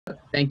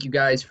Thank you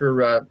guys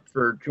for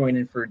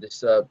joining for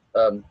this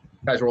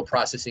Kaiser roll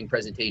processing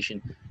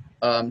presentation.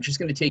 Just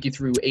going to take you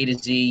through A to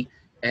Z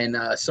and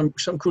some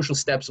crucial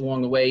steps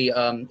along the way.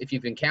 If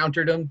you've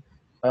encountered them,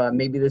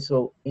 maybe this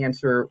will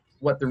answer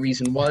what the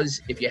reason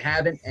was. If you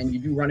haven't and you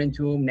do run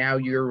into them, now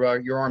you're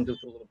armed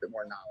with a little bit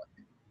more knowledge.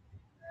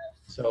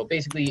 So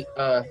basically,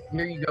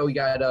 here you go. You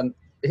got the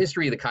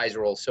history of the Kaiser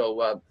roll.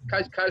 So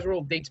Kaiser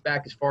roll dates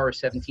back as far as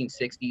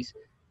 1760s,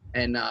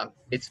 and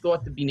it's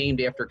thought to be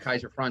named after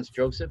Kaiser Franz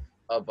Joseph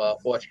of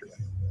Austria.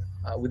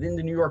 Within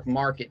the New York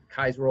market,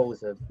 Kaiser roll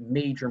is a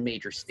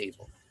major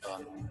staple.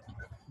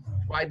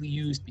 It's widely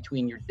used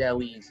between your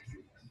delis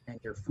and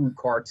your food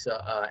carts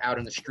out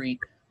on the street,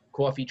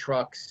 coffee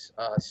trucks,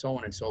 so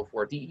on and so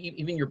forth.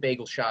 Even your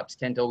bagel shops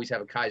tend to always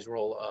have a Kaiser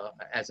roll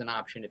as an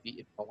option if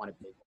you don't want a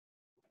bagel.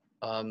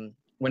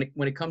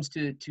 When it comes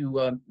to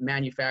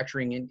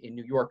manufacturing in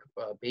New York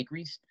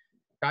bakeries,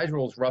 Kaiser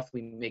rolls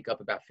roughly make up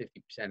about 50%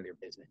 of their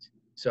business.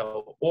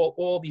 So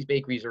all these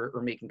bakeries are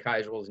making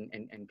Kaiser rolls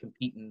and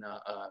competing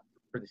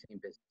for the same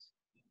business.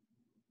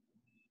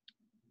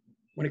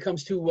 When it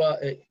comes to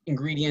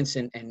ingredients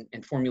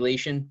and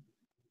formulation,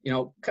 you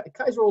know,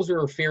 Kaiser rolls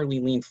are a fairly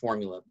lean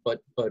formula,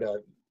 but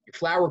your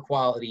flour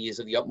quality is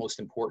of the utmost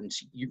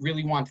importance. You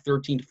really want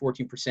 13 to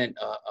 14%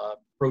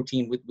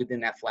 protein within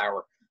that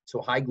flour,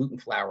 so high gluten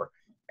flour.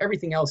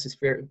 Everything else is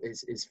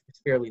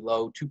fairly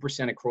low,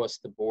 2% across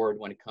the board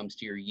when it comes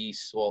to your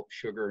yeast, salt,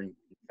 sugar, and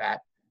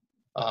fat.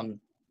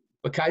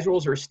 But Kaiser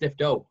rolls are a stiff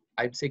dough.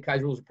 I'd say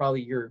Kaiser rolls are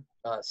probably your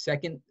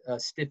second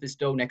stiffest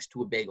dough next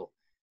to a bagel.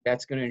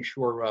 That's going to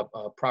ensure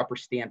proper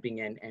stamping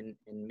and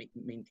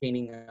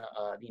maintaining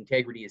the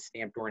integrity of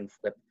stamp during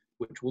flip,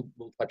 which we'll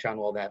touch on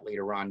all that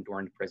later on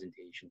during the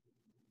presentation.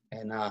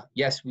 And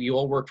yes, we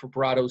all work for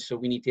Puratos, so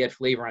we need to add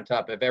flavor on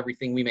top of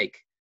everything we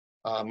make.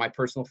 My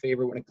personal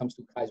favorite when it comes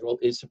to Kaiser roll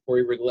is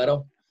Sapori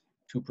Rigoletto,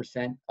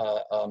 2%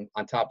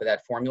 on top of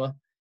that formula.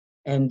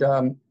 And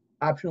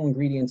optional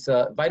ingredients,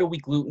 Vital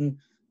Wheat gluten.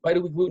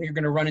 Vital Wheat gluten you're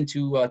going to run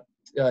into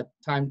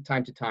time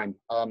to time.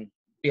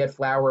 Bad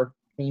flour,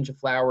 change of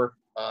flour,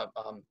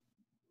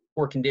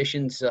 poor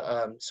conditions,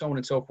 so on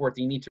and so forth.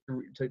 You need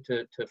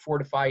to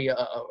fortify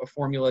a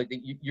formula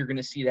that you're going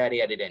to see that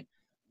added in.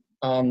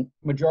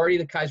 Majority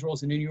of the Kaiser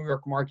rolls in the New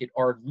York market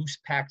are loose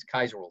packed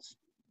Kaiser rolls.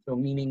 So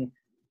meaning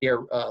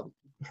they're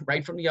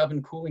right from the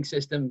oven, cooling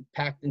system,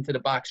 packed into the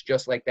box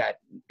just like that.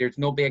 There's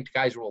no bagged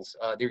Kaiser rolls.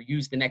 They're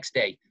used the next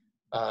day.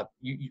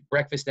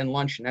 Breakfast and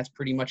lunch, and that's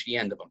pretty much the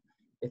end of them.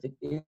 If it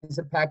is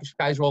a packaged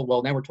Kaiser roll,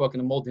 well, now we're talking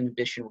the mold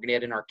inhibition. We're going to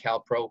add in our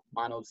CalPro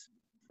monos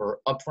for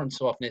upfront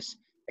softness.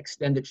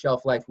 Extended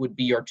shelf life would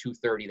be our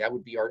 230. That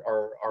would be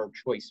our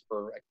choice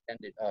for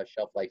extended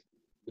shelf life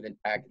within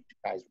packaged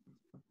Kaiser.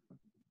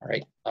 All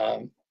right.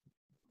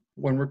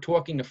 When we're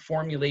talking the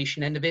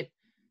formulation end of it,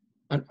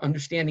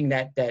 understanding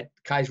that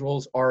Kaiser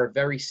rolls are a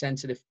very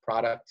sensitive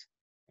product,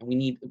 and we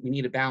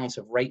need a balance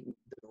of right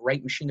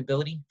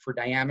machinability for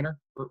diameter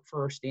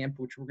for our stamp,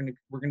 which we're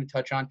gonna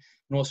touch on,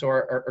 and also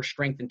our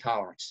strength and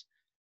tolerance.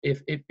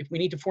 If we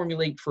need to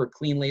formulate for a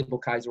clean label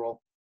Kaiser roll,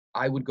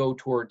 I would go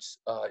towards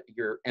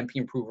your MP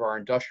Improver, our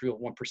industrial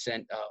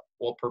 1%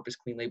 all-purpose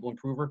clean label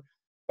improver,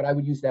 but I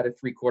would use that at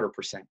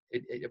 3/4%.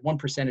 At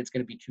 1%, it's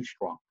going to be too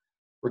strong.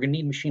 We're going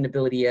to need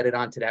machinability added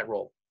onto that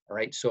roll. All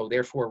right, so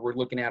therefore we're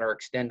looking at our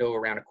extendo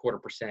around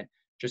 1/4%,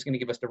 just going to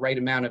give us the right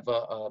amount of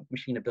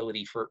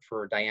machinability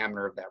for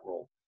diameter of that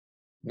roll.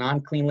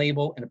 Non-clean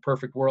label in a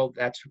perfect world,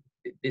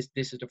 this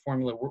is the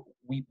formula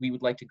we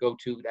would like to go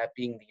to, that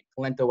being the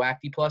Talento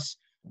Acti Plus,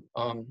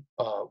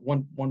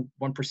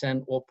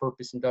 1%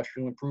 all-purpose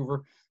industrial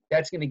improver.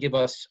 That's going to give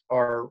us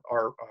our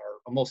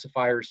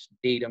emulsifiers,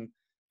 datum,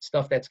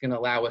 stuff that's going to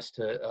allow us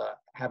to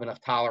have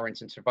enough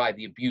tolerance and survive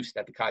the abuse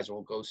that the Kaiser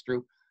roll goes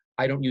through.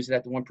 I don't use it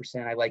at the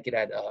 1%. I like it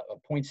at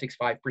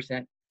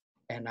 0.65%,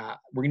 and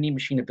we're going to need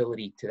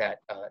machinability to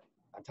that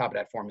on top of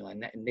that formula,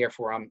 and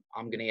therefore I'm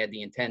going to add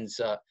the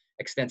Intense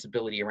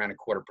extensibility around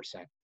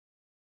 1/4%.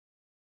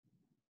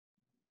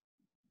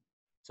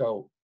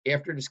 So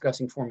after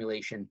discussing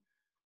formulation,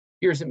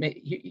 here's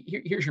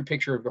your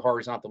picture of the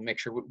horizontal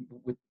mixture,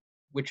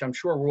 which I'm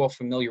sure we're all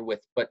familiar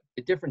with, but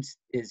the difference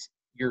is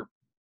your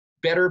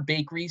better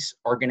bakeries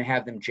are going to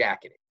have them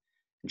jacketed.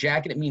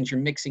 Jacketed means you're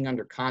mixing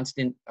under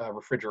constant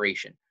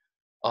refrigeration.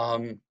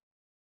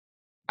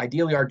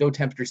 Ideally, our dough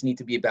temperatures need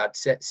to be about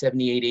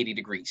 78, 80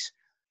 degrees.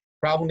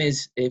 Problem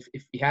is, if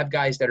you have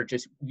guys that are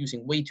just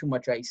using way too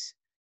much ice,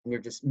 and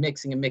you're just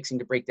mixing and mixing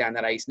to break down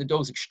that ice, and the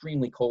dough's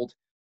extremely cold,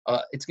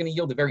 it's going to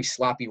yield a very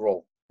sloppy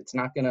roll. It's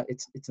not gonna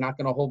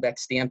hold that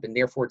stamp, and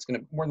therefore it's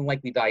gonna more than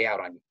likely die out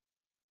on you.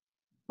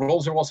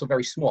 Rolls are also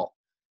very small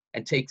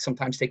and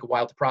sometimes take a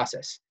while to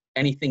process.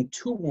 Anything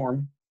too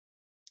warm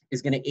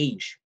is gonna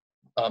age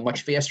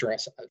much faster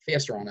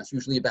on us,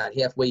 usually about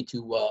halfway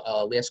to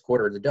last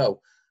quarter of the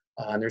dough.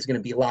 And there's gonna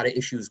be a lot of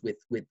issues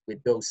with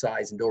dough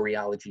size and dough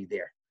rheology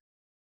there.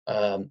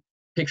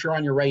 Picture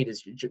on your right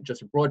is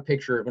just a broad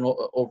picture of an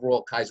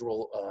overall Kaiser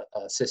roll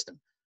system,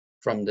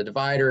 from the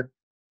divider,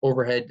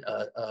 overhead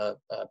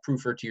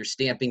proofer to your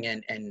stamping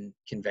and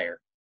conveyor.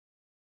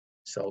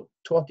 So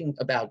talking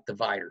about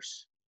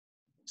dividers.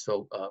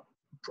 So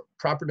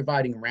proper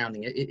dividing and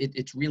rounding,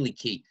 it's really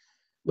key.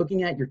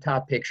 Looking at your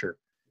top picture,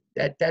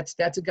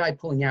 that's a guy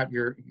pulling out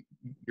your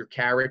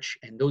carriage,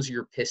 and those are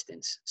your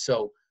pistons.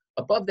 So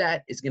above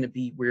that is going to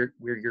be where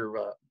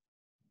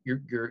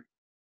your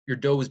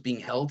dough is being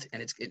held,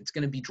 and it's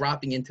going to be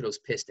dropping into those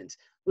pistons.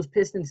 Those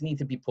pistons need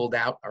to be pulled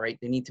out. All right,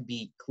 they need to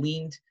be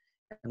cleaned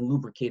and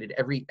lubricated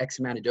every X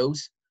amount of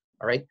doughs.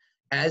 All right,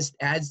 as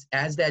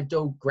that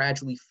dough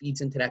gradually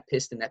feeds into that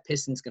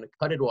piston's going to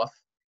cut it off,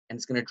 and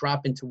it's going to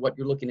drop into what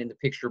you're looking in the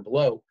picture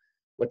below.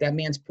 What that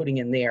man's putting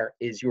in there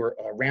is your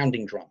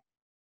rounding drum.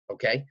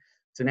 Okay,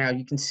 so now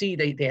you can see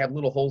they have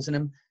little holes in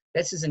them.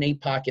 This is an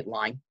 8-pocket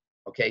line.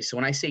 Okay, so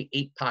when I say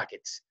 8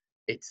 pockets,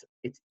 it's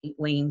 8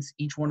 lanes.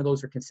 Each one of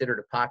those are considered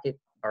a pocket.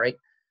 All right,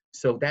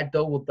 so that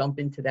dough will dump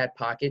into that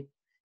pocket.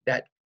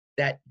 That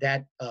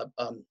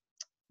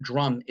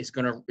drum is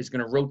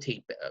gonna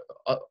rotate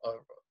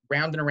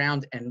round and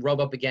around and rub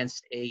up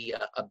against a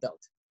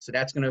belt. So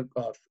that's gonna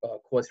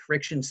cause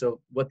friction.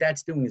 So what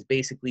that's doing is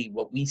basically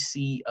what we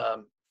see,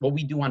 what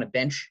we do on a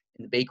bench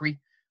in the bakery,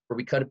 where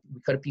we cut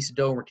a piece of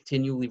dough and we're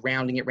continually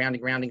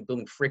rounding,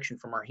 building friction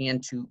from our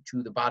hand to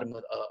the bottom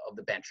of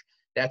the bench.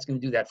 That's going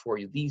to do that for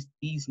you. These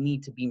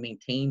need to be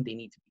maintained. They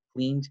need to be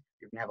cleaned.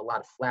 You're going to have a lot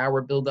of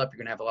flour buildup. You're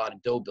going to have a lot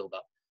of dough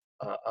buildup.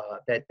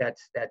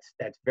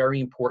 That's very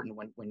important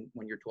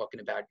when you're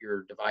talking about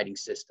your dividing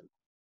system.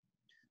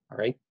 All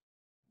right.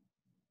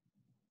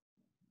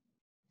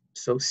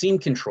 So seam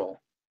control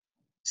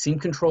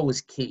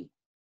is key.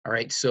 All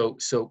right. So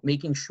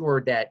making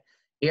sure that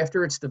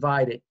after it's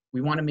divided, we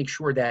want to make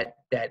sure that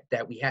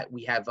we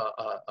have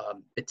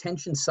the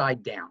tension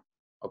side down.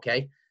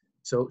 Okay.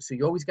 So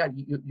you always got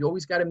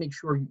to make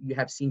sure you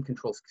have seam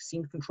control.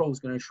 Seam control is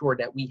going to ensure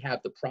that we have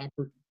the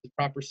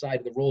proper side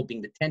of the roll,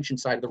 being the tension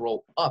side of the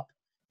roll, up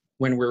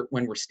when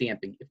we're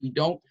stamping. If we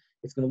don't,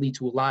 it's going to lead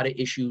to a lot of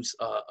issues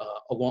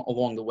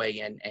along the way,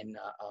 and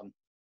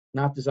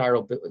not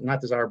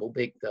desirable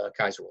big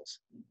Kaiser rolls.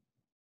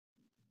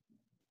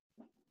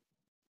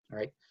 All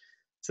right.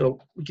 So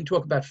we can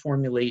talk about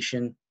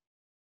formulation.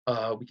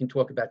 We can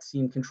talk about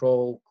seam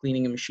control,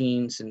 cleaning of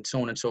machines, and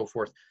so on and so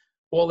forth.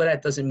 All of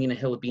that doesn't mean a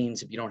hill of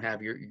beans if you don't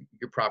have your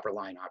proper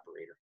line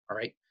operator. All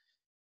right.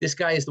 This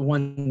guy is the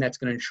one that's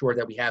going to ensure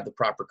that we have the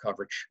proper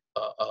coverage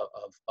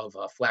of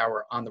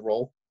flour on the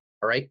roll.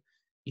 All right.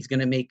 He's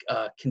going to make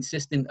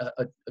consistent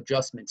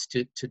adjustments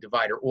to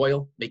divider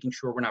oil, making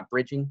sure we're not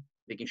bridging,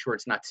 making sure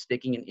it's not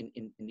sticking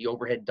in the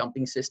overhead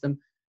dumping system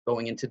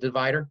going into the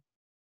divider.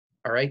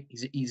 All right.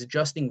 He's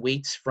adjusting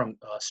weights from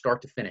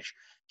start to finish.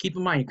 Keep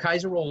in mind,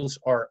 Kaiser rolls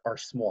are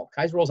small.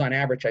 Kaiser rolls on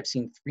average, I've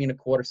seen 3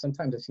 1/4.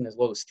 Sometimes I've seen as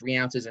low as 3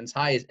 ounces and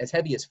as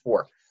heavy as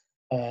 4.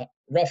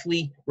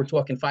 Roughly, we're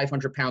talking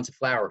 500 pounds of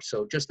flour.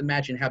 So just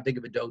imagine how big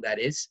of a dough that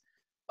is.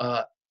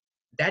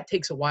 That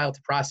takes a while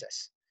to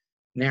process.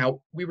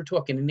 Now, we were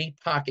talking an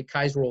 8-pocket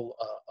Kaiser roll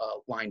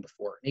line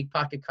before. An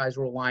 8-pocket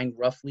Kaiser roll line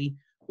roughly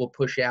will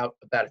push out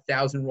about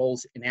 1,000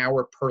 rolls an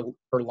hour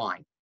per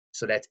line.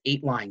 So that's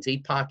 8 lines,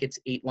 8 pockets,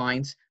 8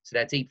 lines. So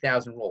that's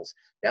 8,000 rolls.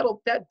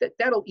 That'll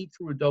eat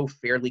through a dough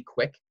fairly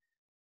quick.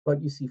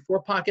 But you see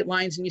 4-pocket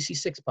lines and you see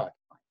 6-pocket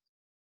lines.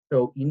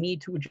 So you need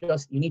to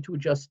adjust. You need to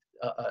adjust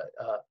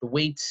the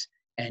weights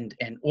and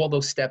all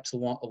those steps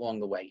along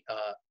the way.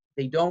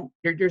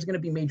 There's going to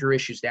be major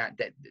issues down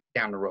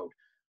the road.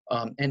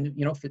 And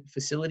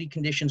facility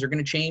conditions are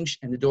going to change,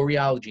 and the dough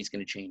rheology is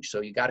going to change. So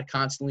you got to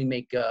constantly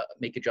make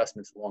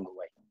adjustments along the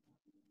way.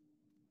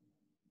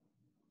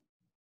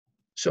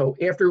 So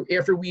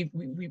after we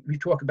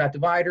talk about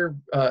divider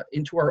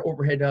into our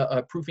overhead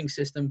proofing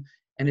system,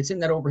 and it's in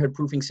that overhead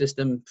proofing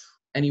system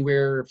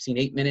anywhere, I've seen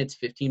 8 minutes,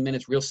 15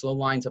 minutes, real slow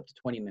lines up to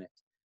 20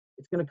 minutes.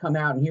 It's going to come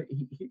out, and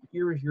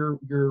here is your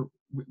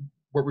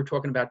what we're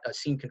talking about,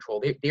 seam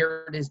control.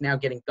 There it is now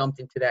getting dumped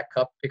into that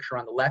cup picture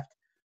on the left.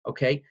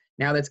 Okay,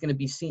 now that's going to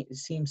be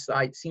seam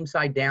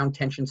side down,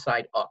 tension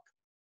side up.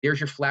 There's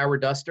your flour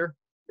duster.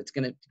 That's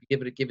going to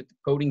give it the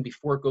coating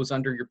before it goes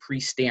under your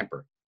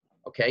pre-stamper.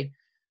 Okay.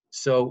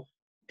 So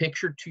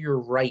picture to your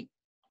right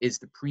is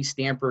the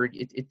pre-stamper.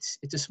 It's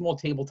a small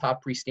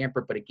tabletop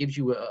pre-stamper, but it gives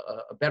you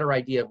a better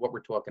idea of what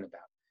we're talking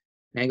about.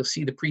 Now you'll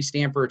see the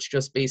pre-stamper. It's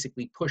just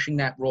basically pushing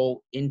that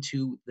roll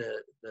into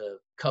the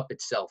cup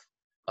itself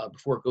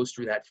before it goes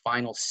through that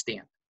final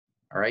stamp.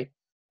 All right.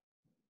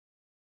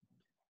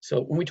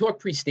 So when we talk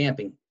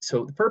pre-stamping,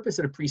 so the purpose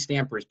of the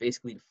pre-stamper is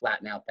basically to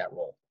flatten out that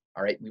roll.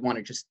 All right. We want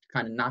to just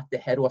kind of knock the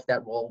head off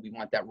that roll. We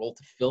want that roll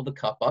to fill the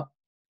cup up.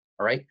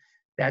 All right.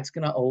 That's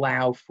going to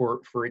allow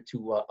for it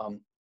to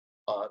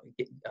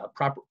get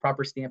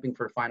proper stamping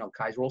for a final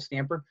Kaiser roll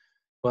stamper,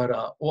 but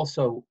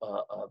also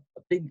a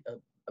big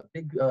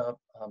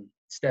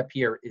step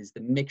here is the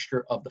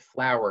mixture of the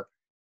flour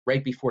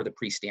right before the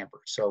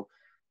pre-stamper. So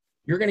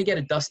you're going to get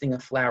a dusting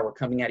of flour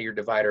coming out of your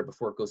divider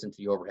before it goes into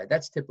the overhead.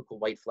 That's typical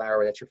white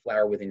flour. That's your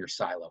flour within your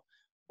silo.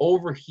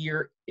 Over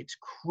here, it's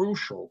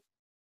crucial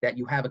that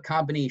you have a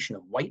combination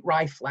of white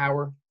rye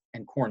flour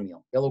and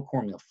cornmeal, yellow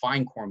cornmeal,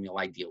 fine cornmeal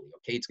ideally,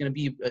 okay? It's going to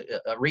be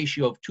a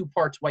ratio of 2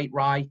 parts white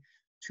rye,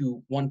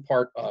 to 1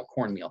 part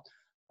cornmeal.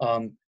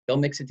 They'll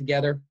mix it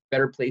together.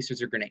 Better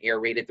places are going to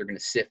aerate it. They're going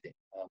to sift it.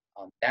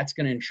 That's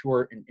going to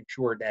ensure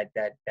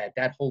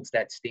that holds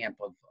that stamp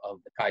of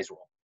the Kaiser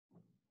roll.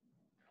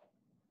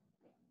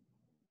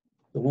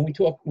 So when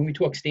we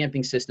talk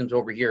stamping systems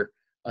over here,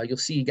 you'll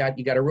see you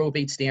got a row of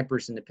 8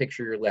 stampers in the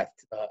picture your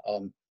left.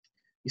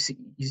 You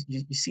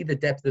see the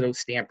depth of those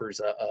stampers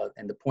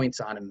and the points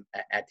on them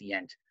at the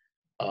end.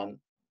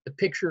 The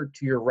picture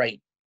to your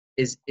right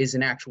is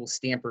an actual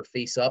stamper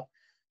face up.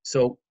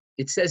 So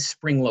it says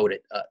spring loaded.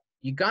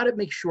 You got to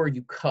make sure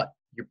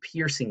you're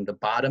piercing the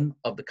bottom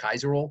of the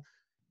Kaiser roll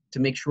to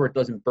make sure it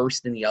doesn't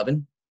burst in the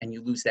oven and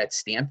you lose that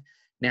stamp.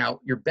 Now,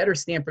 your better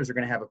stampers are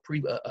going to have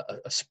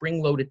a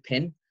spring-loaded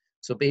pin.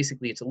 So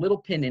basically, it's a little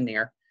pin in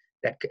there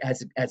that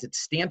as it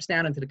stamps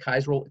down into the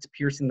Kaiser roll, it's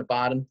piercing the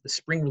bottom. The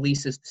spring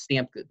releases,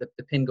 the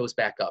pin goes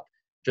back up,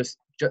 just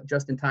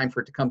in time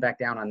for it to come back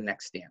down on the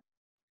next stamp.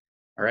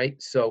 All right,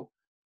 so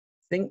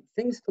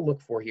things to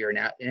look for here.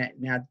 Now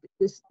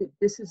this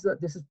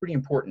is pretty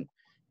important.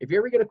 If you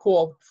ever get a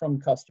call from a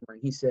customer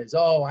and he says,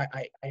 "Oh,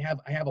 I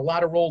have a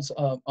lot of rolls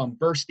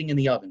bursting in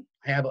the oven.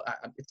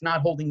 It's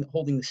not holding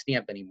the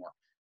stamp anymore."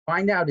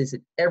 Find out, is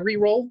it every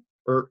roll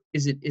or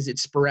is it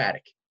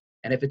sporadic?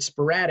 And if it's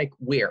sporadic,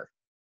 where?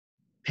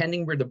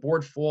 Pending where the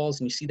board falls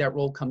and you see that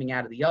roll coming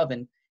out of the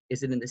oven,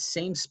 is it in the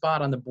same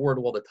spot on the board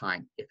all the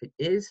time? If it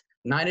is,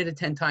 9 out of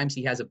 10 times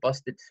he has a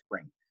busted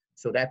spring.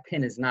 So that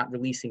pin is not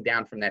releasing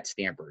down from that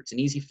stamper. It's an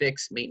easy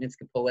fix. Maintenance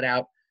can pull it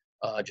out.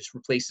 Just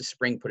replace the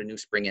spring, put a new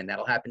spring in.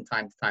 That'll happen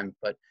time to time,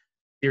 but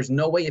there's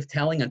no way of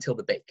telling until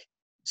the bake.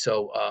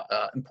 So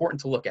important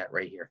to look at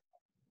right here.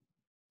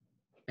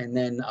 And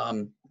then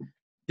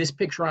this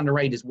picture on the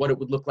right is what it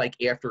would look like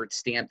after it's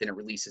stamped and it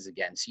releases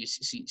again. So you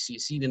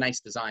see the nice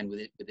design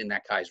within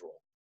that Kaiser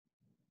roll.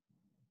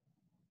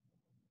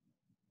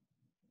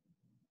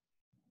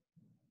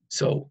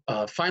 So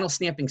final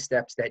stamping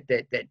steps that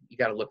you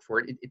got to look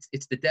for.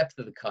 It's the depth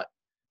of the cut.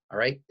 All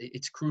right,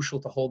 it's crucial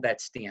to hold that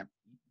stamp.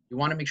 You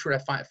want to make sure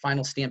that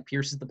final stamp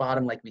pierces the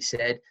bottom, like we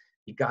said.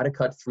 You got to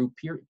cut through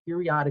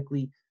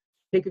periodically.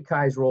 Take a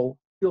Kaiser roll,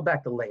 peel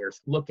back the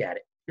layers, look at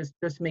it.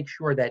 Just make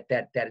sure that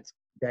it's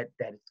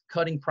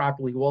cutting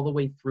properly all the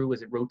way through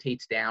as it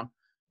rotates down.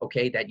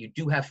 Okay, that you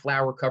do have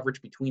flour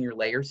coverage between your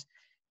layers.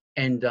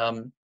 And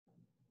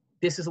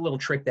this is a little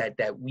trick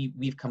that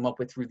we've come up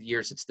with through the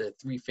years. It's the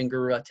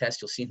 3-finger test.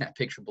 You'll see in that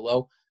picture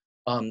below.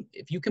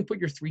 If you can put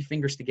your 3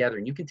 fingers together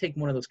and you can take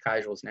one of those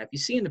Kaiser rolls. Now, if you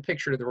see in the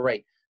picture to the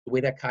right, the way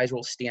that Kaiser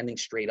roll is standing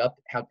straight up,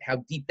 how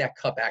deep that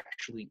cut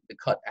actually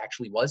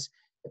was.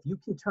 If you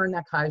can turn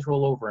that Kaiser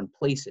roll over and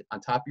place it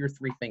on top of your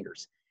 3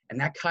 fingers, and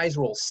that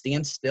Kaiser roll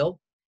stands still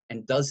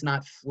and does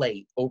not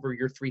flay over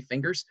your 3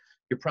 fingers,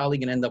 you're probably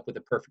going to end up with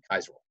a perfect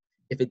Kaiser roll.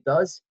 If it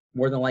does,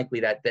 more than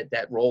likely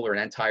that roll or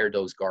an entire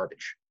dough is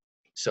garbage.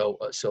 So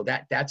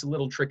that's a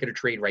little trick of the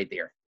trade right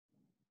there.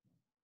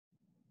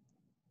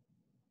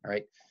 All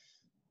right.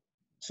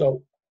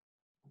 So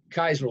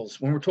Kaiser rolls,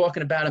 when we're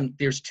talking about them,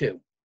 there's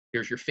 2.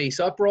 There's your face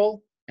up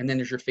roll, and then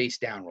there's your face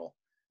down roll.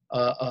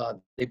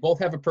 They both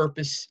have a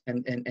purpose,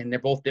 and they're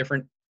both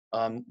different.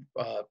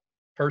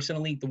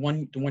 Personally, the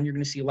one you're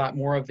going to see a lot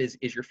more of is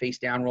your face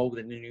down roll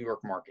within the New York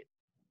market.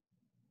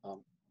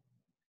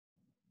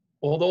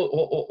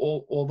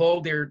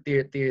 Although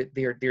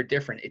they're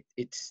different,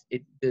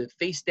 the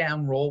face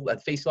down roll,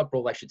 face up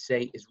roll, I should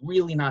say, is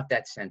really not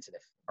that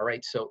sensitive. All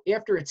right, so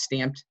after it's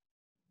stamped,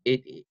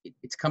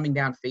 it's coming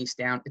down face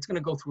down. It's going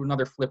to go through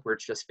another flip where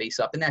it's just face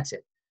up, and that's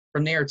it.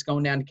 From there, it's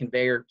going down the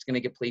conveyor. It's going to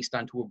get placed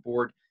onto a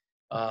board.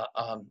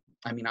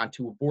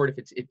 Onto a board.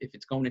 If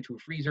it's going into a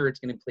freezer, it's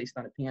going to be placed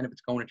on a pan. If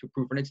it's going into a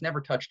proofer, and it's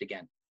never touched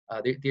again.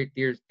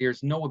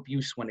 There's no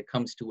abuse when it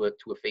comes to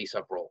a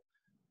face-up roll.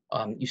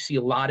 You see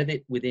a lot of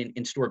it within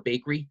in-store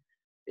bakery.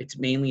 It's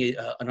mainly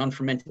an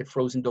unfermented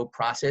frozen dough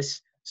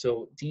process,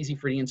 so it's easy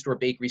for the in-store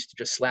bakeries to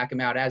just slack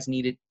them out as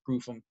needed,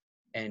 proof them,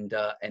 and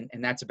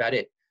that's about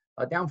it.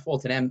 Downfall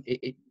to them,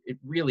 it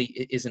really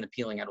isn't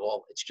appealing at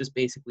all. It's just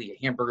basically a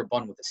hamburger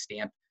bun with a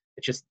stamp.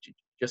 It's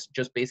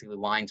just basically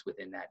lines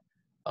within that.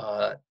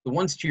 The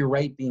ones to your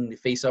right being the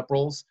face-up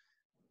rolls,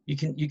 you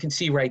can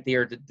see right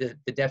there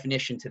the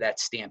definition to that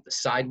stamp, the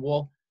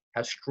sidewall,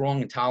 how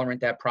strong and tolerant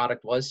that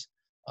product was,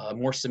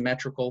 more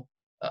symmetrical.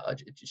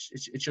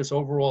 It's just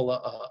overall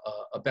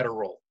a better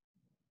roll.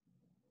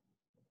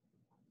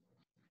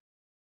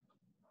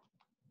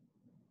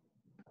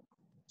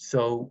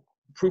 So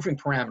proofing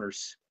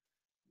parameters.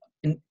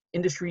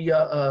 Industry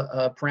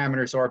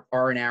parameters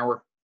are an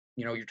hour.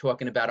 You know, you're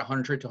talking about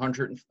 100 to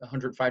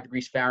 105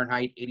 degrees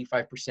Fahrenheit,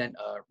 85%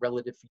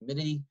 relative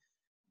humidity.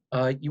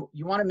 You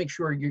want to make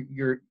sure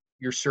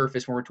your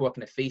surface, when we're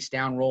talking a face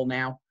down roll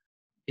now,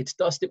 it's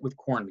dusted with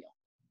cornmeal.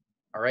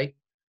 All right.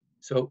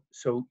 So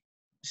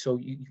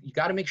you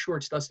got to make sure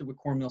it's dusted with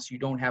cornmeal so you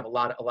don't have a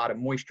lot of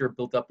moisture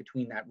built up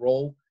between that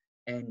roll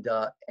and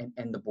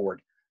the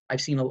board.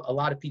 I've seen a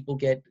lot of people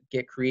get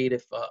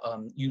creative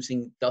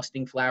using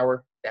dusting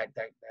flour, that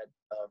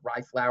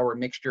rye flour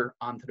mixture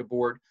onto the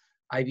board.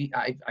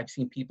 I've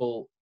seen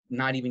people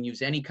not even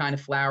use any kind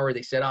of flour.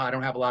 They said, oh, I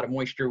don't have a lot of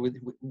moisture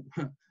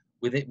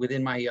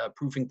within my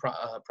proofing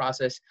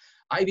process.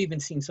 I've even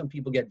seen some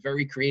people get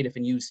very creative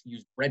and use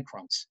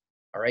breadcrumbs,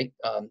 all right,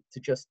 to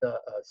just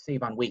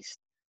save on waste.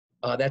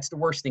 That's the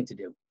worst thing to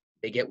do.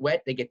 They get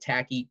wet, they get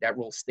tacky, that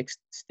roll sticks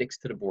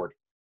to the board.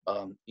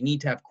 You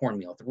need to have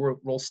cornmeal. If the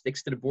roll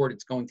sticks to the board,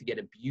 it's going to get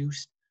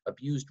abused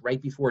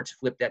right before it's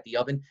flipped at the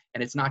oven,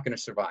 and it's not going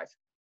to survive.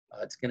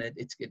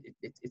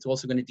 It's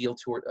also going to deal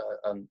toward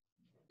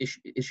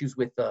issues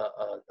with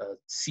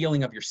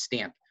sealing of your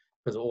stamp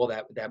because of all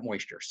that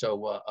moisture.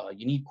 So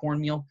you need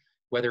cornmeal,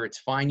 whether it's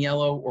fine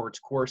yellow or it's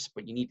coarse,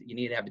 but you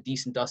need to have a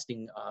decent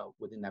dusting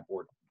within that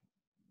board.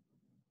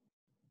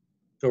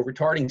 So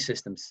retarding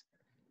systems,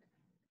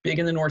 big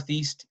in the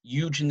Northeast,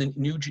 huge in the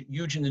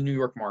New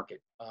York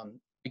market.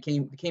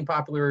 Became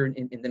popular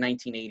in the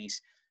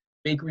 1980s.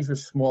 Bakeries were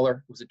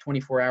smaller. It was a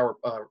 24-hour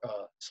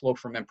slow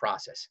ferment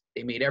process.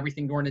 They made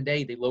everything during the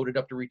day. They loaded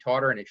up the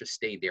retarder and it just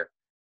stayed there.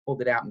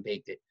 Pulled it out and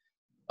baked it.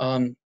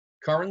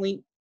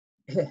 Currently,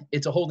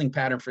 it's a holding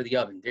pattern for the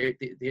oven.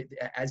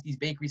 As these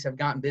bakeries have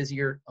gotten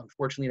busier,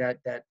 unfortunately,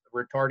 that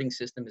retarding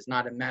system is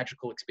not a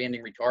magical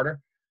expanding retarder.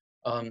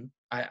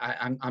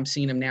 I'm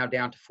seeing them now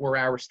down to 4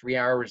 hours, 3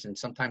 hours, and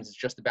sometimes it's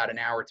just about an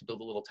hour to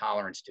build a little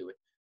tolerance to it.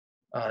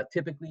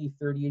 Typically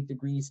 38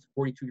 degrees to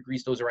 42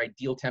 degrees, those are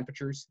ideal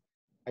temperatures.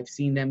 I've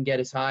seen them get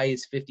as high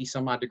as 50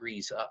 some odd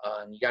degrees,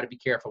 and you got to be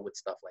careful with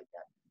stuff like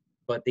that.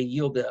 But they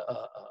yield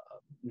a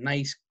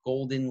nice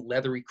golden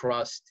leathery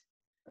crust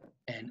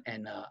and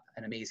an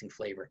amazing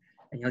flavor.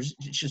 And it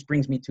just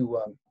brings me to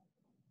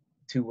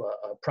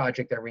a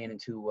project I ran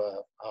into,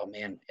 oh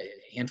man, a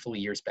handful of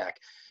years back.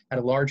 Had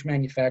a large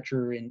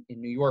manufacturer in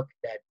New York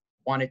that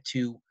wanted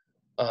to,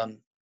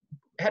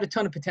 had a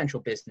ton of potential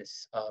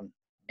business,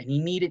 and he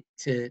needed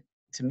to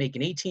make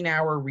an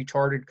 18-hour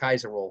retarded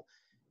Kaiser roll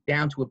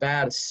down to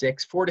about a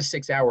 4 to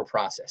 6 hour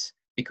process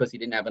because he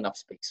didn't have enough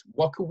space.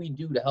 What could we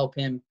do to help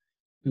him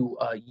to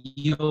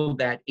yield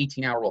that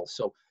 18-hour roll?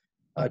 So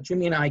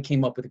Jimmy and I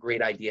came up with a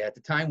great idea. At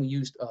the time, we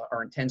used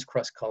our Intense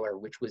Crust Color,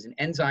 which was an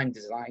enzyme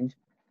designed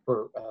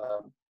for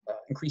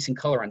increasing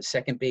color on the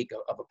second bake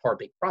of a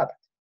par-baked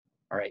product.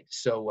 All right,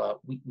 so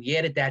we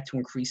added that to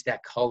increase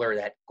that color,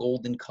 that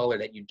golden color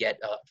that you get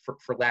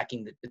for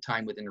lacking the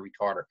time within the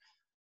retarder.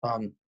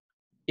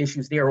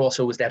 Issues there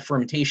also was that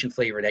fermentation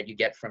flavor that you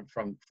get from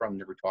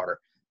the retarder.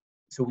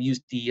 So we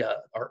used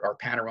our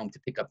Panorome to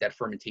pick up that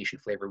fermentation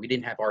flavor. We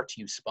didn't have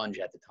RTU sponge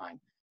at the time.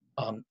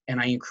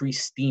 And I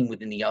increased steam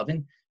within the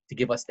oven to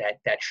give us that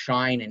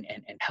shine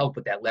and help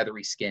with that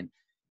leathery skin.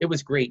 It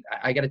was great.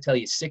 I got to tell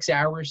you, 6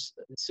 hours,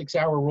 6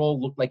 hour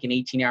roll looked like an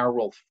 18-hour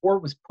roll. 4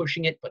 was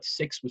pushing it, but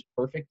 6 was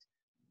perfect.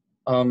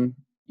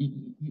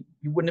 You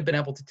wouldn't have been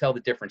able to tell the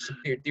difference.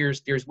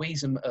 There's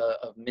ways of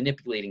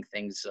manipulating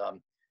things,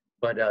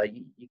 but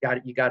you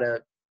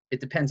gotta. It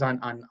depends on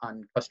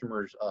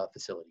customers'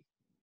 facility.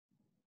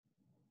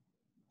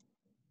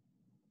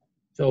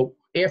 So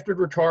after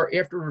the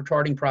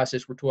retarding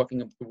process, we're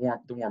talking of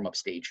the warm up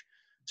stage.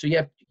 So you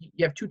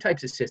have two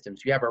types of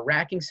systems. You have our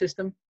racking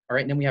system, all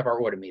right, and then we have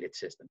our automated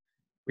system.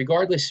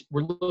 Regardless,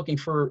 we're looking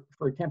for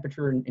a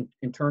temperature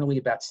internally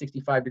about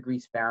 65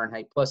 degrees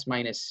Fahrenheit, plus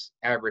minus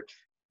average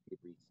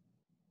degrees.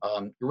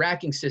 Your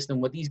racking system,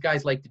 what these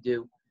guys like to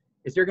do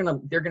is they're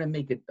gonna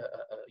make a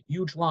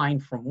huge line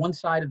from one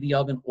side of the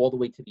oven all the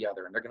way to the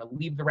other, and they're gonna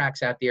leave the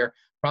racks out there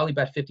probably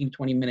about 15 to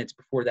 20 minutes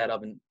before that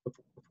oven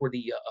before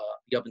the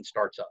oven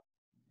starts up.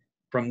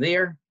 From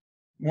there,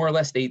 more or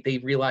less, they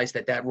realize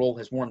that roll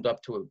has warmed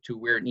up to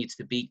where it needs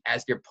to be.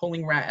 As they're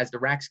pulling as the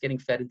rack's getting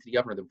fed into the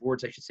oven, or the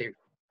boards, I should say,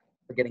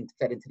 are getting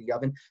fed into the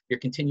oven, they're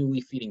continually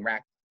feeding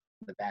rack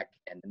in the back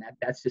end, and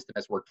that system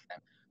has worked for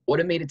them.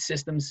 Automated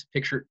systems,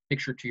 picture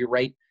to your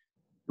right.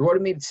 Your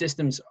automated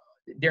systems,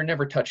 they're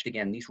never touched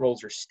again. These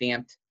rolls are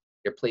stamped.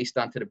 They're placed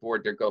onto the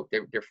board.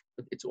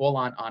 It's all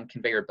on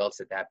conveyor belts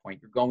at that point.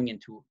 You're going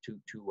into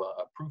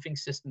a proofing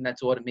system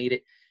that's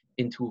automated,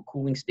 into a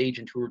cooling stage,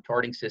 into a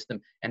retarding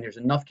system, and there's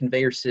enough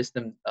conveyor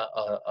system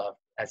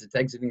as it's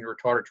exiting the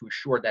retarder to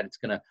assure that it's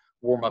going to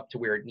warm up to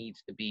where it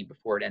needs to be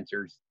before it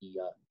enters the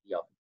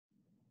oven.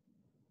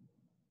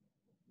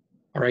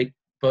 All right,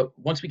 but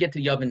once we get to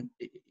the oven,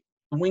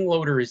 the wing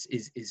loader is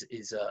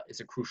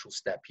a crucial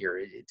step here.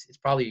 It's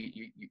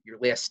probably your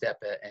last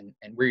step, and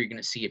where you're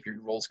going to see if your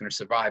roll's going to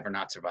survive or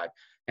not survive.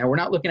 Now, we're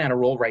not looking at a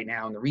roll right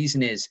now, and the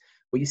reason is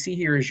what you see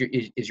here is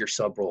your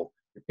sub roll,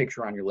 your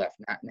picture on your left.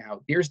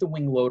 Now there's the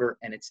wing loader,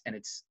 and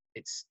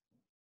it's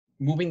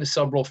moving the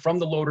sub roll from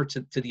the loader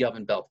to the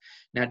oven belt.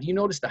 Now, do you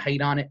notice the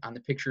height on it on the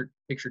picture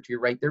to your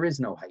right? There is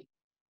no height.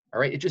 All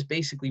right, it just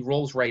basically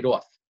rolls right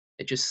off.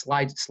 It just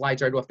slides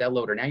right off that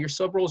loader. Now, your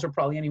sub rolls are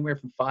probably anywhere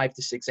from 5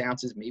 to 6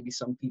 ounces. Maybe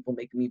some people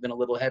make them even a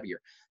little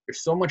heavier.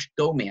 There's so much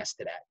dough mass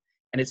to that,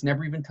 and it's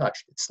never even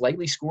touched. It's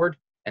slightly scored,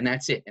 and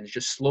that's it. And it's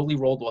just slowly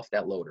rolled off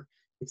that loader.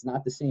 It's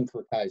not the same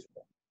for a Kaiser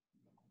roll.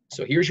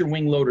 So here's your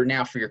wing loader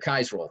now for your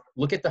Kaiser roll.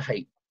 Look at the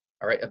height,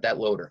 all right, of that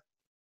loader.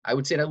 I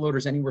would say that loader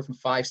is anywhere from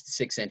 5 to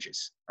 6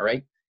 inches, all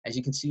right? As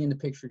you can see in the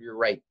picture to your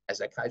right, as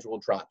that Kaiser roll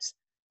drops,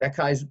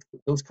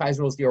 those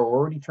Kaiser rolls, they are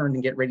already turned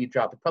and get ready to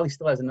drop. It probably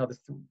still has another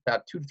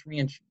about 2 to 3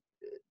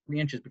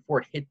 inches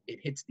before it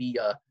hits the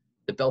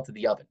belt of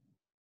the oven.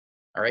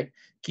 All right.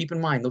 Keep in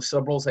mind those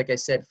sub rolls, like I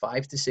said,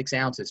 5 to 6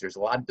 ounces. There's a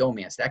lot of dough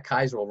mass. That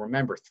Kaiser roll,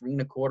 remember, 3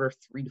 1/4,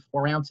 3 to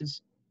 4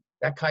 ounces.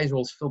 That Kaiser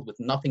roll is filled with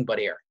nothing but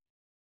air.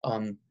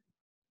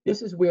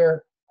 This is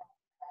where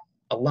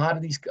a lot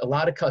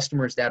of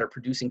customers that are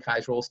producing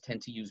Kaiser rolls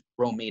tend to use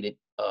bromated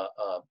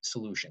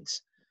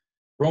solutions.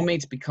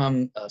 Bromates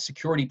become a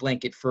security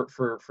blanket for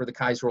the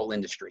Kaiser roll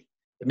industry.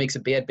 It makes a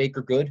bad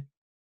baker good.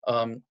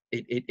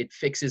 It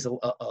fixes a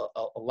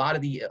lot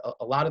of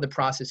the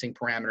processing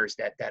parameters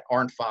that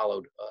aren't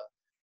followed.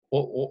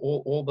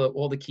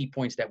 All the key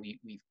points that we've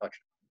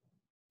touched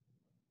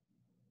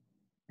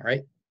on. All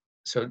right.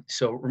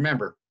 So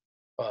remember,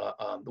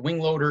 the wing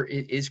loader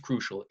is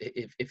crucial.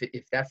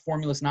 If that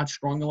formula is not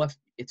strong enough,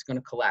 it's going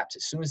to collapse.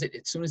 As soon as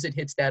it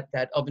hits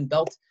that oven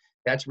belt,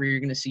 that's where you're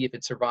going to see if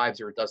it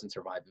survives or it doesn't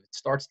survive. If it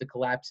starts to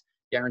collapse,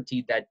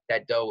 guaranteed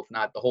that dough, if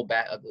not the whole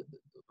the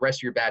rest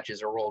of your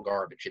batches, are all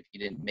garbage if you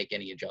didn't make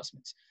any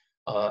adjustments.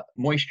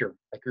 Moisture,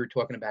 like we were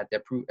talking about,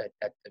 at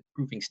the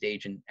proofing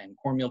stage, and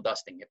cornmeal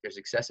dusting. If there's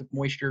excessive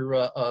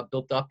moisture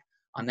built up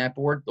on that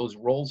board, those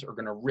rolls are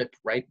going to rip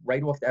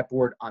right off that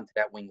board onto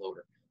that wing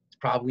loader. It's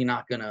probably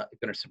not gonna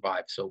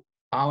survive. So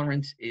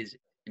tolerance is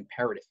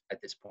imperative at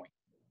this point.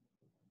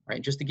 All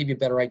right, just to give you a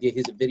better idea,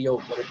 here's a video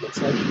of what it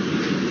looks like.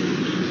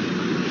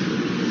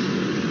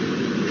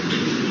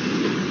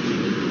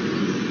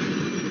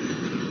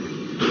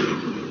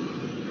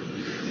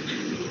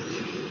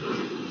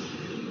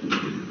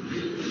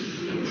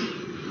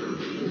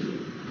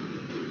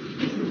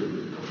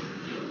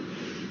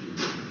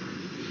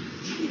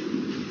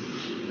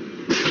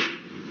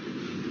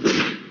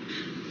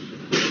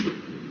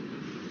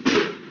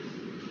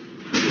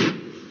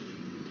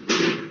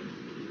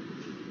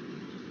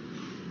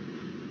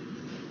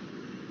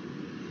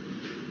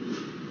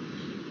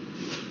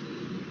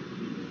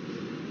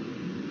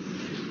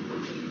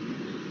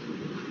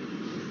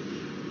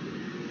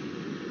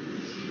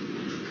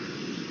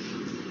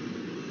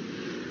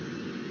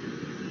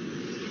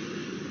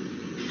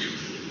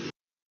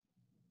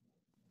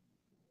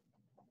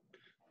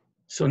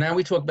 So now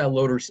we talk about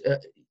loaders.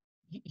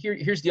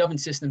 Here's the oven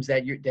systems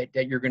that you're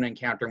going to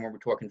encounter when we're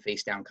talking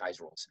face down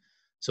Kaiser rolls.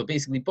 So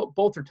basically,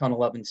 both are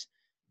tunnel ovens.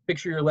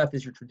 Picture your left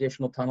is your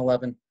traditional tunnel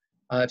oven.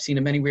 I've seen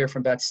them anywhere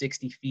from about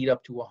 60 feet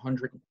up to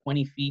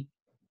 120 feet.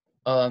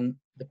 The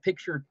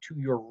picture to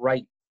your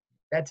right,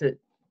 this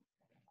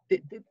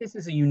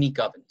is a unique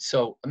oven.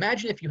 So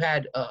imagine if you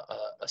had a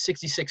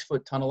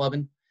 66-foot tunnel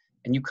oven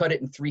and you cut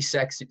it in 3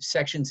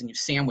 sections and you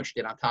sandwiched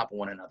it on top of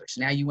one another. So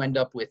now you end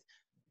up with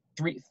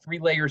three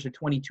layers of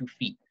 22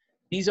 feet.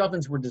 These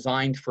ovens were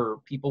designed for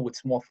people with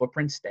small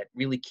footprints that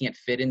really can't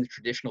fit in the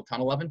traditional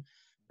tunnel oven.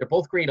 They're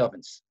both great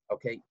ovens,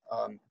 okay?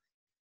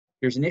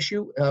 There's an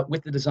issue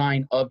with the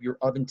design of your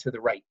oven to the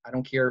right. I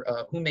don't care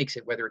who makes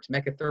it, whether it's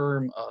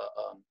Mechatherm,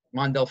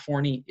 Mondel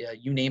Forney,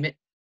 you name it.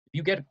 If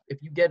you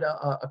get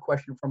a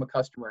question from a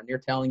customer and they're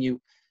telling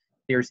you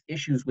there's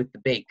issues with the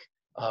bake,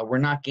 we're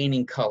not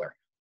gaining color.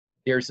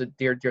 There's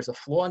a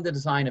flaw in the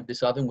design of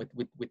this oven with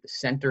the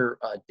center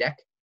deck.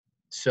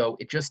 So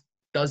it just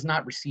does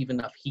not receive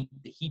enough heat.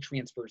 The heat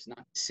transfer is not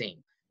the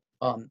same.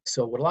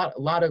 So what a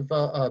lot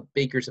of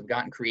bakers have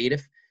gotten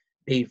creative.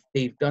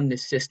 They've done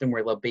this system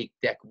where they'll bake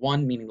deck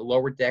 1, meaning the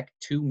lower deck,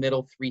 2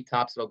 middle, 3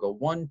 tops. They'll go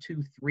 1,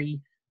 2,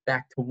 3,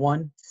 back to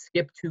 1,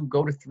 skip 2,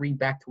 go to 3,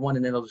 back to 1,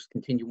 and then they'll just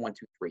continue 1,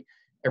 2, 3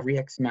 every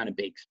X amount of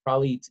bakes.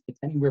 Probably it's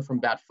anywhere from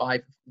about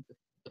 5th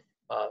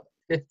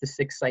to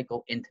 6th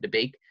cycle into the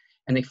bake.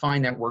 And they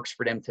find that works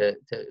for them to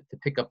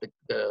pick up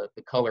the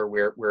color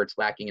where it's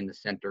lacking in the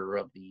center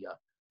of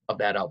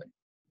that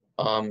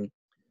oven.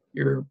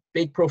 Your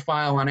bake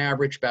profile on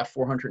average about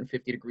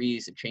 450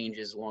 degrees. It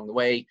changes along the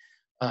way.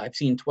 I've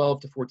seen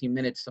 12 to 14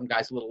 minutes. Some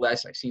guys a little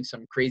less. I've seen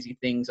some crazy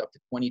things up to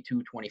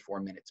 22,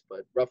 24 minutes.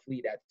 But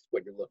roughly that's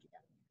what you're looking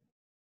at.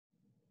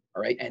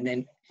 All right, and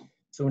then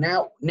so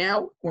now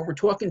when we're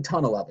talking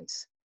tunnel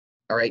ovens,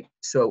 all right.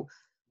 So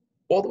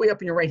all the way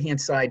up in your right-hand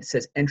side, it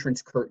says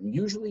entrance curtain.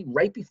 Usually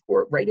right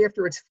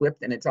after it's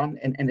flipped and it's on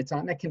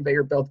that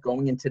conveyor belt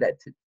going into that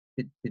to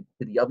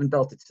the oven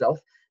belt itself,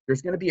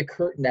 there's going to be a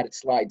curtain that it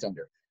slides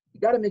under. You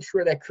got to make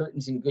sure that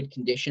curtain's in good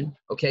condition,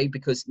 okay?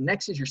 Because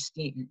next is your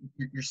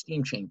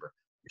steam chamber.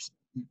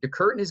 The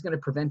curtain is going to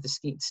prevent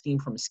the steam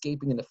from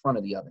escaping in the front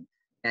of the oven.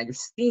 Now your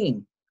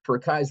steam for a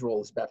Kaiser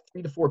roll is about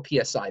 3 to 4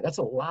 psi. That's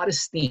a lot of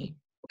steam,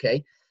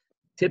 okay?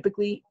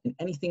 Typically, in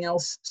anything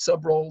else,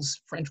 sub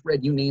rolls, French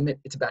bread, you name it,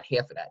 it's about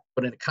half of that.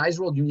 But in a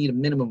Kaiser roll, you need a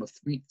minimum of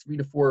 3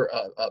 to 4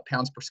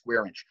 pounds per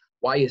square inch.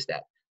 Why is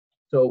that?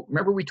 So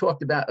remember we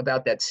talked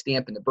about that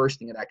stamp and the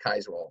bursting of that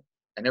Kaiser roll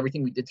and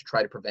everything we did to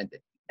try to prevent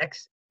it.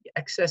 The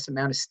excess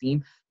amount of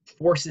steam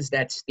forces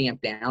that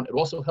stamp down. It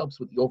also helps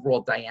with the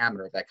overall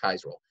diameter of that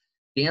Kaiser roll.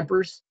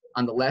 Dampers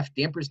on the left,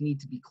 dampers need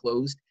to be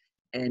closed,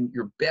 and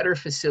your better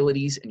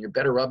facilities and your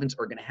better ovens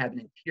are going to have an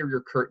interior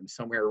curtain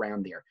somewhere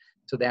around there.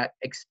 So that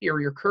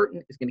exterior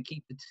curtain is going to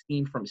keep the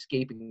steam from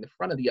escaping the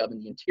front of the oven.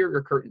 The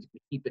interior curtain is going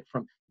to keep it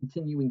from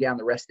continuing down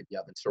the rest of the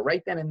oven. So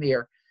right then and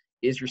there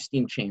is your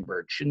steam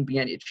chamber. It shouldn't be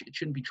it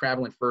shouldn't be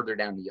traveling further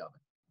down the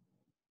oven.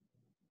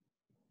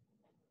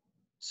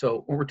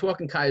 So when we're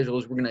talking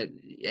Kaisers, we're going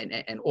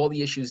to and all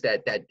the issues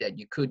that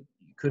you could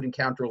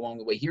encounter along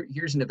the way.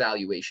 Here's an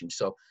evaluation.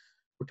 So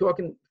we're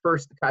talking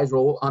first the Kaiser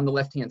roll on the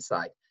left-hand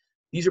side.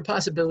 These are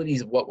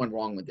possibilities of what went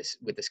wrong with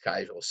this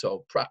Kaiser roll.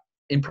 So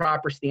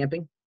improper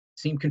stamping,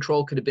 seam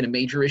control could have been a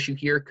major issue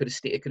here. It could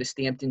have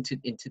stamped into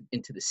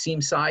the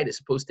seam side as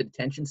opposed to the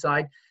tension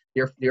side.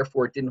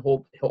 Therefore, it didn't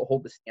hold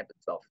the stamp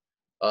itself.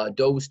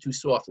 Dough was too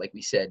soft, like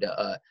we said.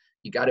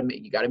 You got to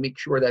make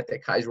sure that the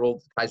Kaiser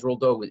roll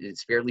dough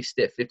is fairly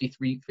stiff,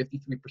 53%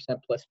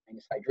 plus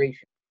minus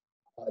hydration.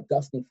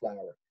 Dusting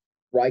flour,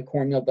 dry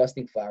cornmeal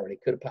dusting flour. They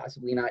could have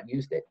possibly not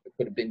used it. It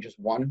could have been just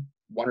one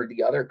or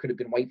the other. It could have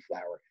been white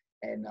flour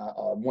and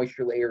a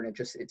moisture layer, and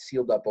it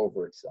sealed up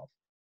over itself.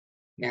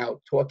 Now,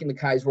 talking the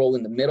Kaiser roll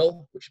in the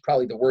middle, which is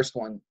probably the worst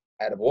one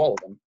out of all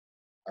of them.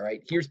 All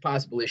right, here's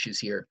possible issues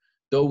here.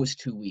 Dough was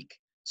too weak,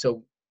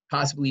 so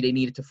possibly they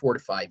needed to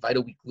fortify.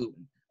 Vital wheat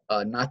gluten,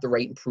 not the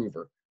right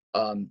improver.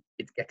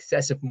 It's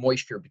excessive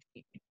moisture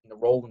between the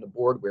roll and the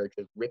board where it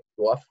just ripped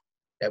off.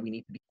 That we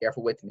need to be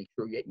careful with to make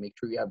sure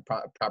you have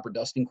proper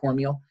dusting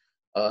cornmeal.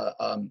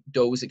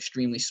 Dough is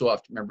extremely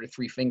soft. Remember the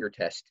 3-finger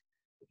test.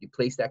 If you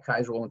place that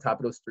Kaiser roll on top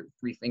of those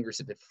 3 fingers,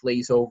 if it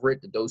flays over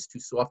it, the dough's too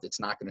soft, it's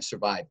not going to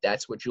survive.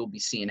 That's what you'll be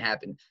seeing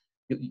happen.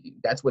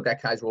 That's what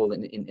that Kaiser roll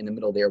in the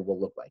middle there will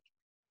look like.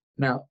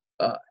 Now,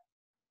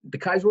 the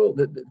Kaiser roll,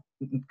 the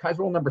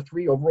Kaiser roll number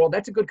 3 overall,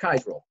 that's a good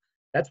Kaiser roll.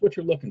 That's what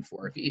you're looking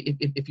for.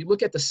 If you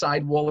look at the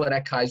side wall of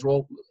that Kaiser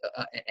roll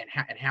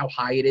and how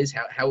high it is,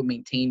 how it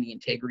maintained the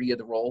integrity of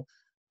the roll,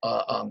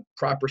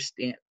 proper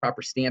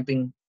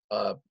stamping,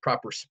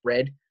 proper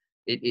spread,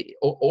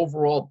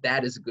 overall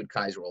that is a good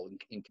Kaiser roll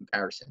in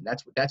comparison.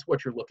 That's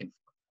what you're looking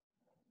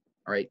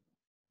for. All right.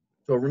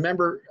 So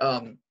remember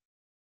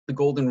the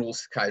golden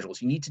rules Kaiser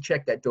rolls. You need to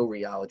check that dough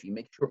rheology.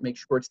 Make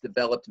sure it's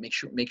developed. Make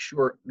sure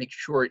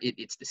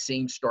it's the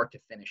same start to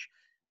finish.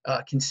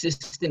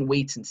 Consistent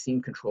weights and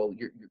seam control.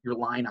 Your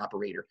line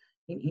operator,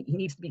 he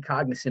needs to be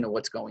cognizant of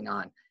what's going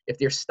on. If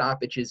there's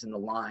stoppages in the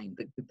line,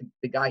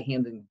 the guy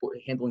handling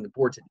the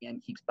boards at the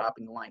end keeps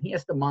stopping the line. He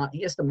has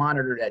to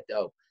monitor that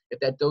dough. If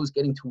that dough's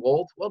getting too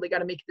old, well, they got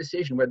to make a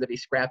decision whether they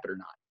scrap it or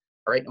not.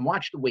 All right, and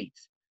watch the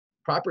weights.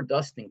 Proper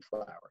dusting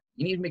flour.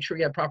 You need to make sure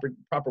you have proper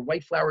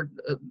white flour,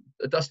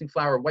 dusting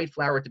flour, white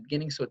flour at the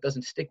beginning so it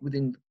doesn't stick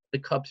within the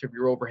cups of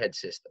your overhead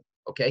system.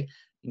 Okay.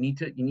 You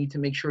need to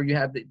make sure you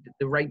have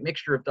the right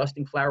mixture of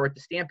dusting flour at the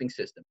stamping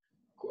system,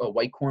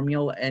 white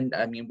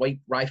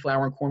rye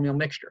flour and cornmeal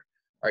mixture.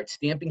 All right,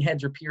 stamping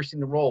heads are piercing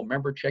the roll.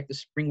 Remember, check the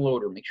spring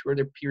loader. Make sure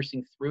they're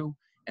piercing through,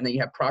 and then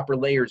you have proper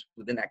layers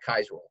within that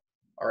Kaiser roll.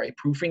 All right,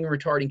 proofing and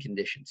retarding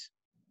conditions.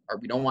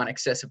 We don't want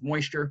excessive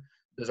moisture.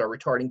 Does our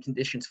retarding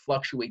conditions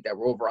fluctuate that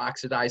we're over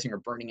oxidizing or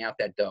burning out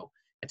that dough?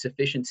 And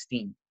sufficient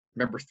steam.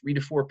 Remember, 3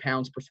 to 4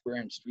 pounds per square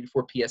inch, 3 to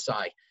 4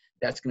 psi.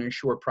 That's going to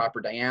ensure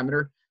proper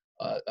diameter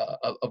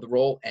of the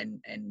roll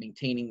and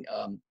maintaining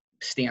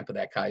stamp of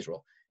that Kaiser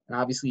roll. And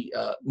obviously,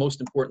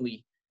 most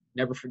importantly,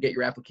 never forget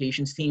your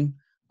applications team.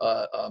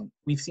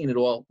 We've seen it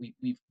all.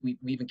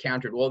 We've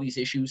encountered all these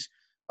issues.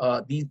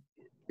 The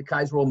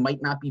Kaiser roll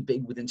might not be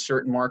big within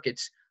certain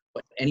markets,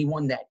 but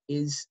anyone that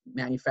is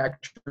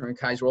manufacturing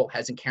Kaiser roll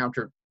has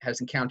encountered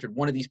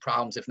one of these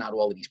problems, if not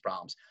all of these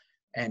problems.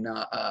 And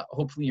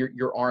hopefully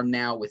you're armed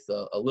now with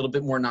a little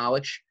bit more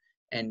knowledge.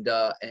 And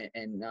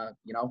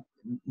you know,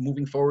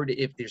 moving forward,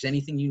 if there's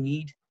anything you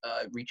need,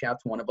 reach out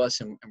to one of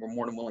us, and we're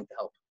more than willing to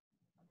help.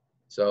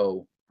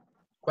 So,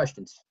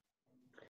 questions?